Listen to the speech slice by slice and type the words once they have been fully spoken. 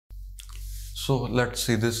So let's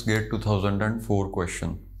see this GATE 2004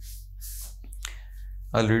 question.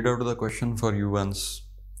 I'll read out the question for you once.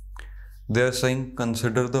 They are saying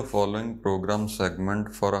consider the following program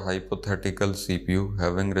segment for a hypothetical CPU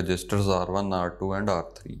having registers R1, R2 and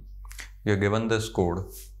R3. You're given this code,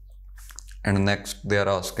 and next they are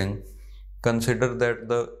asking consider that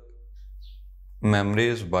the memory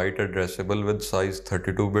is byte addressable with size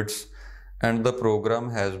 32 bits and the program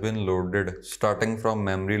has been loaded starting from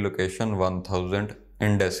memory location 1000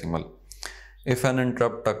 in decimal. If an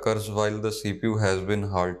interrupt occurs while the CPU has been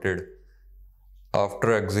halted,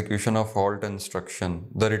 after execution of halt instruction,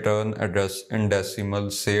 the return address in decimal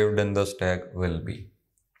saved in the stack will be.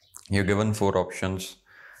 You're given 4 options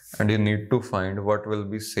and you need to find what will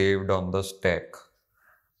be saved on the stack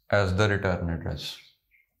as the return address.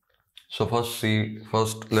 So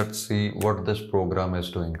first let's see what this program is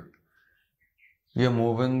doing. We are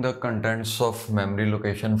moving the contents of memory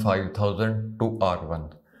location 5000 to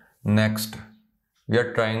R1. Next, we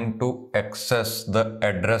are trying to access the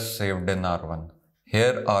address saved in R1.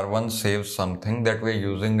 Here R1 saves something that we are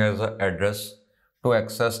using as an address to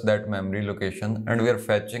access that memory location, and we are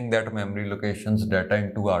fetching that memory location's data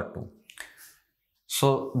into R2.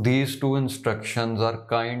 So these two instructions are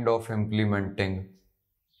kind of implementing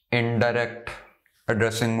indirect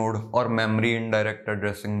addressing mode or memory indirect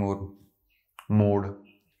addressing mode.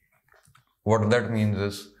 What that means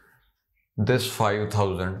is this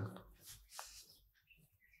 5000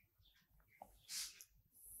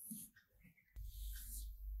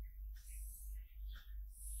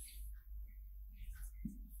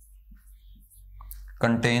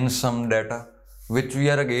 contains some data which we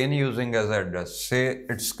are again using as address. Say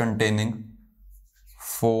it's containing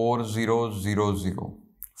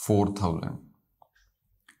 4000.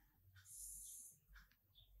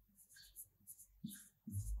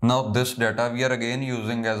 Now this data we are again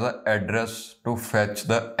using as an address to fetch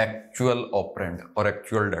the actual operand or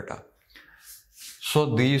actual data.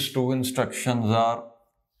 So these two instructions are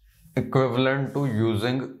equivalent to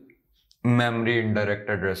using memory indirect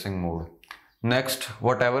addressing mode. Next,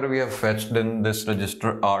 whatever we have fetched in this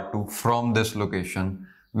register R2 from this location,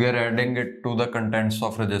 we are adding it to the contents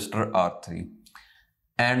of register R3.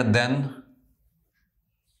 And then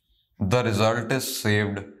the result is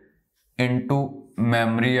saved into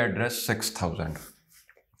memory address 6000.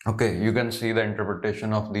 Okay, you can see the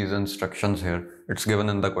interpretation of these instructions here. It's given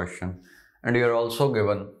in the question. And you are also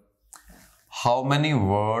given how many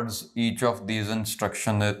words each of these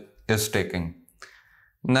instructions is taking.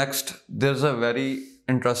 Next, there's a very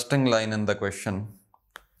interesting line in the question.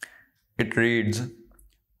 It reads,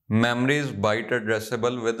 memory is byte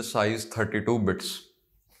addressable with size 32 bits.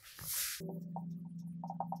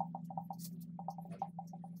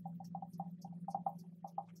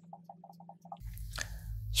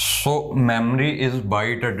 So memory is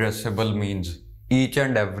byte addressable means each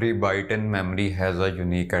and every byte in memory has a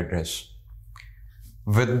unique address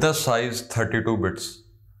with the size 32 bits.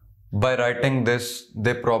 By writing this,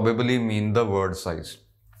 they probably mean the word size.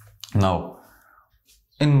 Now,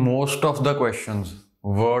 in most of the questions,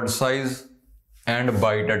 word size and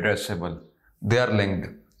byte addressable, they are linked.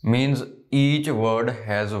 Means each word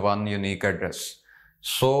has one unique address.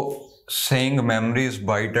 So saying memory is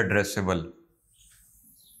byte addressable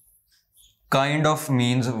kind of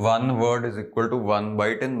means one word is equal to one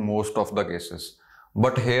byte in most of the cases.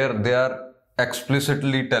 But here they are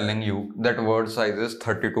explicitly telling you that word size is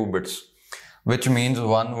 32 bits, which means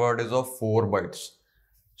one word is of 4 bytes.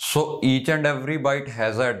 So each and every byte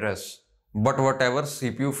has an address, but whatever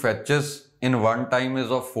CPU fetches in one time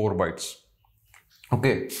is of 4 bytes.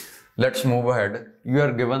 Okay, let's move ahead. You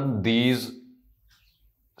are given these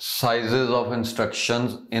sizes of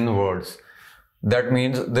instructions in words. That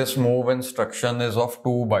means this move instruction is of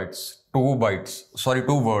 2 words.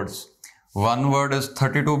 One word is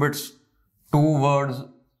 32 bits. 2 words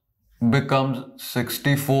becomes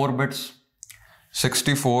 64 bits.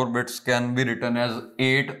 64 bits can be written as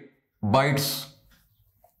 8 bytes.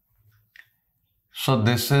 So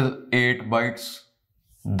this is 8 bytes.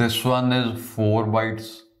 This one is 4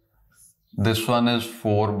 bytes. This one is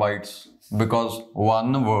 4 bytes because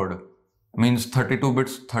one word means 32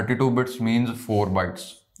 bits. 32 bits means 4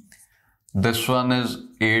 bytes. This one is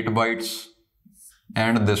 8 bytes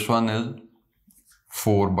and this one is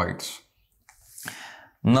 4 bytes.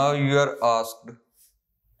 Now you are asked,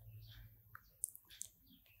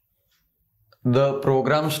 the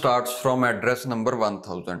program starts from address number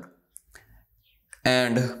 1000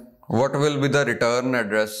 and what will be the return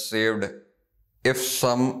address saved if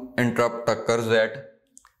some interrupt occurs at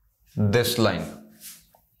this line.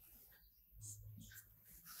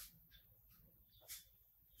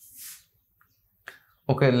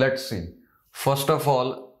 Okay, let's see. First of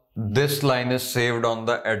all, this line is saved on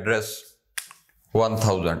the address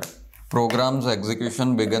 1000. Program's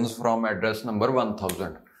execution begins from address number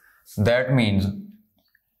 1000. That means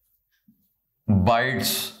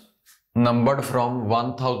bytes numbered from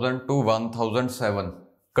 1000 to 1007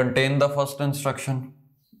 contain the first instruction.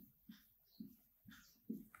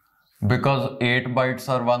 Because 8 bytes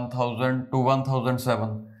are 1000 to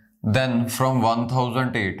 1007, then from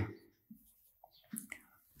 1008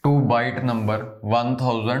 to byte number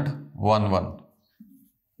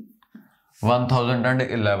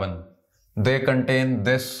 1011, they contain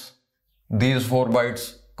these 4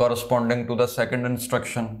 bytes corresponding to the second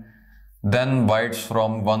instruction. Then bytes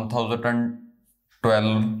from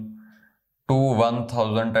 1012 to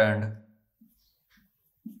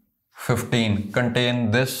 1015 contain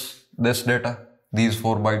this data, these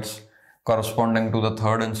 4 bytes corresponding to the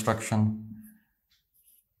third instruction.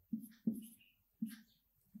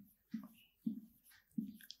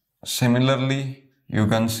 Similarly, you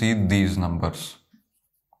can see these numbers.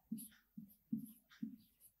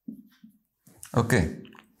 Okay.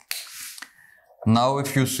 Now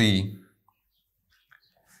if you see,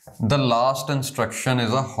 the last instruction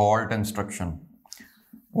is a halt instruction.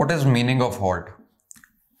 What is meaning of halt?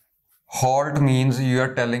 Halt means you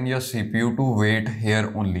are telling your CPU to wait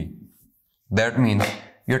here only. That means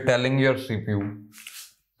you're telling your CPU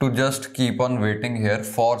to just keep on waiting here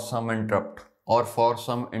for some interrupt or for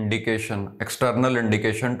some indication, external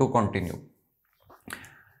indication to continue.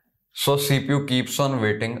 So CPU keeps on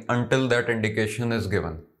waiting until that indication is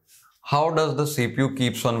given. How does the CPU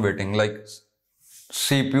keeps on waiting? Like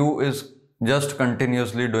CPU is just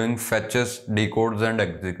continuously doing fetches, decodes and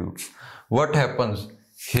executes. What happens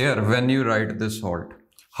here when you write this halt?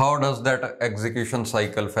 How does that execution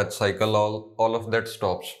cycle, fetch cycle, all of that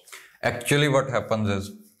stops? Actually what happens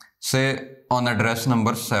is, say on address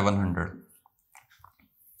number 700,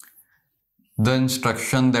 the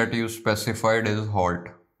instruction that you specified is halt.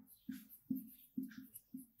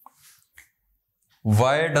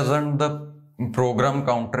 Why doesn't the program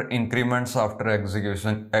counter increments after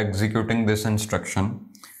executing this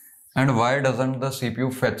instruction? And why doesn't the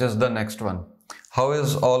CPU fetches the next one? How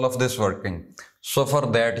is all of this working? So for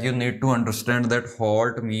that you need to understand that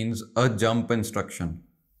halt means a jump instruction.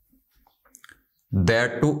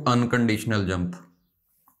 That to unconditional jump.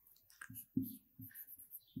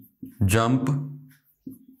 Jump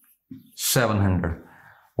 700.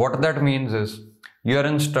 What that means is you are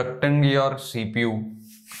instructing your CPU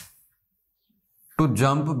to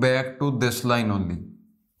jump back to this line only.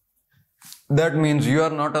 That means you are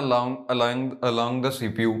not allowing the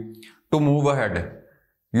CPU to move ahead.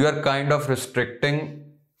 You are kind of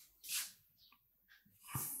restricting.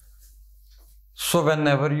 So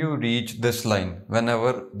whenever you reach this line,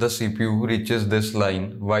 whenever the CPU reaches this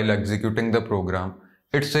line while executing the program,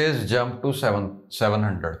 it says jump to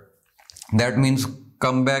 700. That means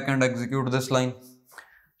come back and execute this line.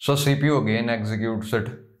 So CPU again executes it.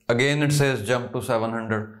 Again it says jump to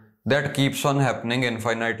 700. That keeps on happening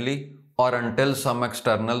infinitely or until some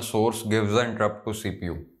external source gives an interrupt to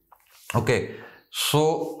CPU. Okay,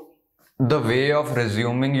 so the way of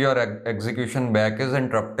resuming your execution back is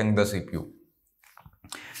interrupting the CPU.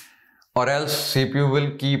 Or else CPU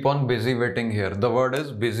will keep on busy waiting here. The word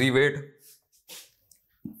is busy wait.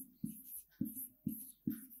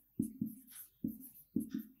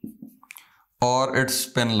 Or it's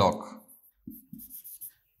spin lock.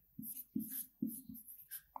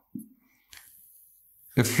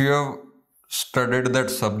 If you have studied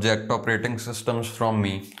that subject operating systems from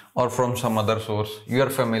me or from some other source, you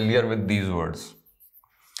are familiar with these words.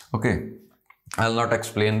 Okay, I'll not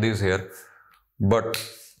explain these here, but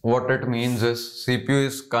what it means is CPU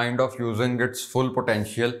is kind of using its full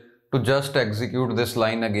potential to just execute this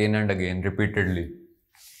line again and again repeatedly.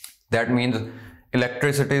 That means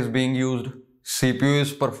electricity is being used, CPU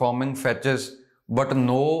is performing fetches, but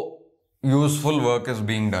no useful work is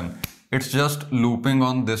being done. It's just looping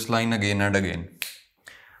on this line again and again.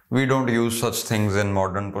 We don't use such things in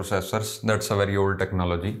modern processors. That's a very old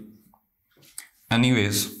technology.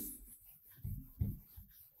 Anyways,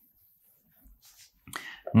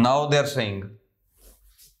 now they are saying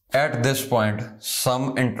at this point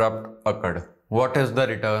some interrupt occurred. What is the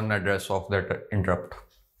return address of that interrupt?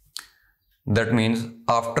 That means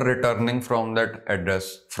after returning from that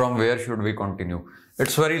address, from where should we continue?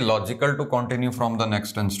 It's very logical to continue from the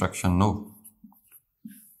next instruction, no?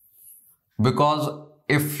 Because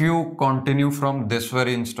if you continue from this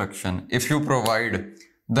very instruction, if you provide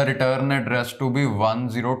the return address to be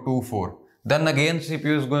 1024, then again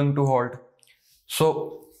CPU is going to halt.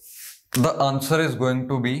 So the answer is going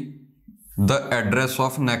to be the address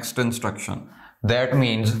of next instruction. That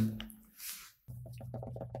means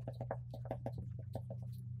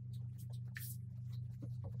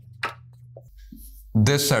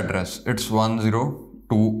this address, it's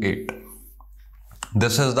 1028.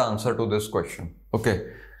 This is the answer to this question.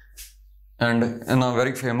 Okay. And in a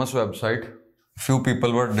very famous website, few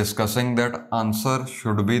people were discussing that answer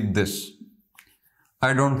should be this.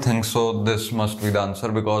 I don't think so. This must be the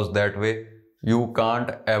answer, because that way you can't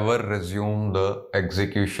ever resume the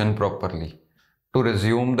execution properly. To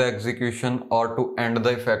resume the execution or to end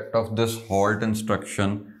the effect of this halt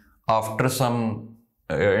instruction after some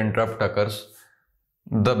interrupt occurs,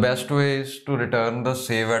 the best way is to return the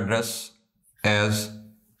save address as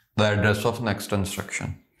the address of next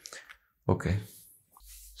instruction. Okay.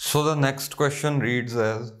 So the next question reads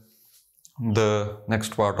as, the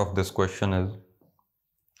next part of this question is,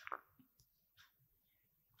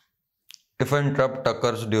 if an interrupt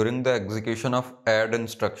occurs during the execution of add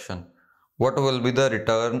instruction, what will be the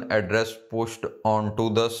return address pushed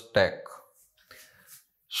onto the stack?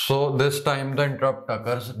 So this time the interrupt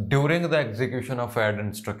occurs during the execution of add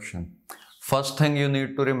instruction. First thing you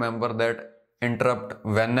need to remember that interrupt,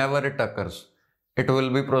 whenever it occurs, it will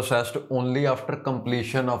be processed only after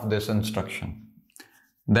completion of this instruction.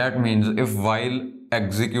 That means if while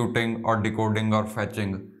executing or decoding or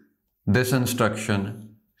fetching this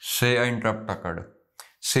instruction, say an interrupt occurred,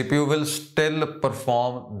 CPU will still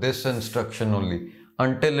perform this instruction only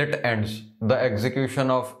until it ends. The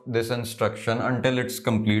execution of this instruction until it's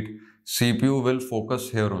complete, CPU will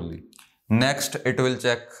focus here only. Next, it will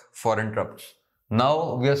check for interrupts.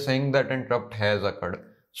 Now we are saying that interrupt has occurred.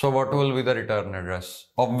 So what will be the return address?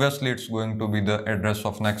 Obviously, it's going to be the address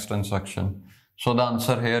of next instruction. So the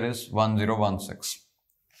answer here is 1016.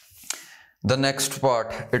 The next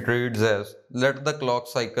part, it reads as, let the clock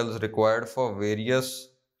cycles required for various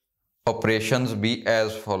operations be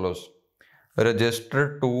as follows.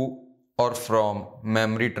 Register to or from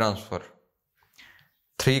memory transfer.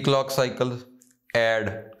 3 clock cycles.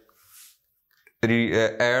 Add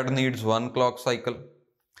needs 1 clock cycle.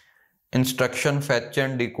 Instruction fetch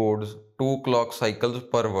and decodes 2 clock cycles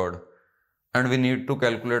per word, and we need to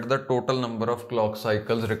calculate the total number of clock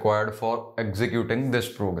cycles required for executing this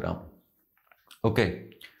program. Okay,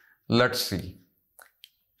 let's see.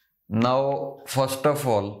 Now, first of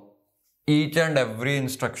all, each and every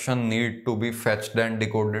instruction need to be fetched and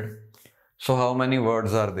decoded. So how many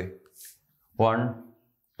words are they?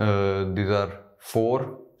 These are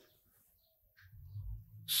 4,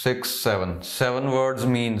 6, 7. 7 words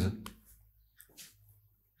means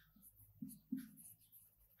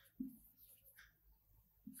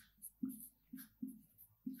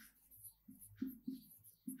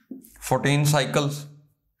 14 cycles.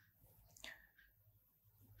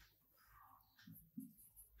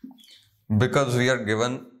 Because we are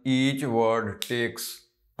given each word takes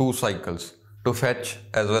 2 cycles to fetch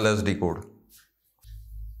as well as decode.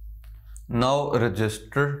 Now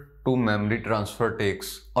register to memory transfer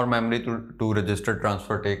takes, or memory to register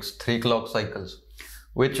transfer takes 3 clock cycles,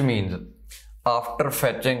 which means after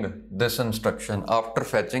fetching this instruction, after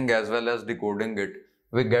fetching as well as decoding it,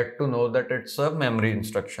 we get to know that it's a memory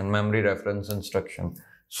instruction, memory reference instruction.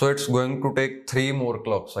 So it's going to take 3 more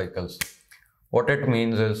clock cycles. What it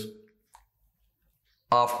means is,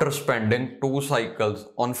 after spending 2 cycles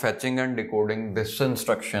on fetching and decoding this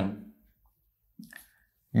instruction,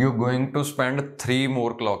 you're going to spend 3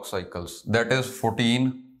 more clock cycles. That is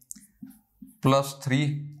 14 plus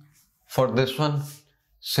 3 for this one.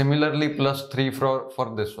 Similarly, plus 3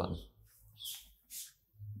 for this one.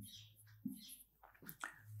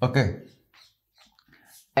 Okay.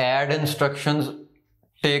 Add instructions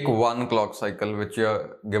take 1 clock cycle, which you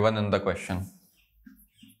are given in the question.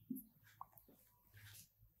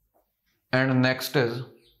 And next is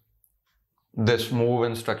this move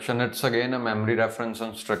instruction. It's again a memory reference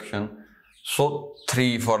instruction. So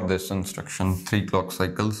 3 for this instruction, 3 clock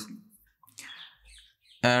cycles.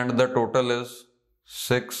 And the total is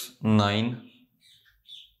 6, 9,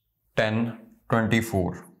 10,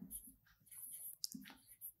 24.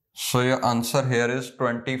 So your answer here is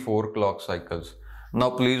 24 clock cycles.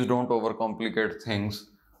 Now please don't overcomplicate things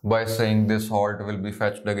by saying this halt will be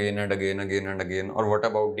fetched again and again, or what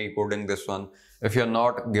about decoding this one? If you're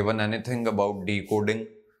not given anything about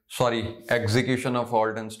execution of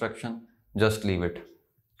halt instruction, just leave it.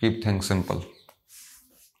 Keep things simple.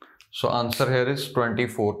 So answer here is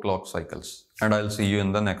 24 clock cycles, and I'll see you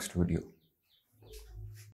in the next video.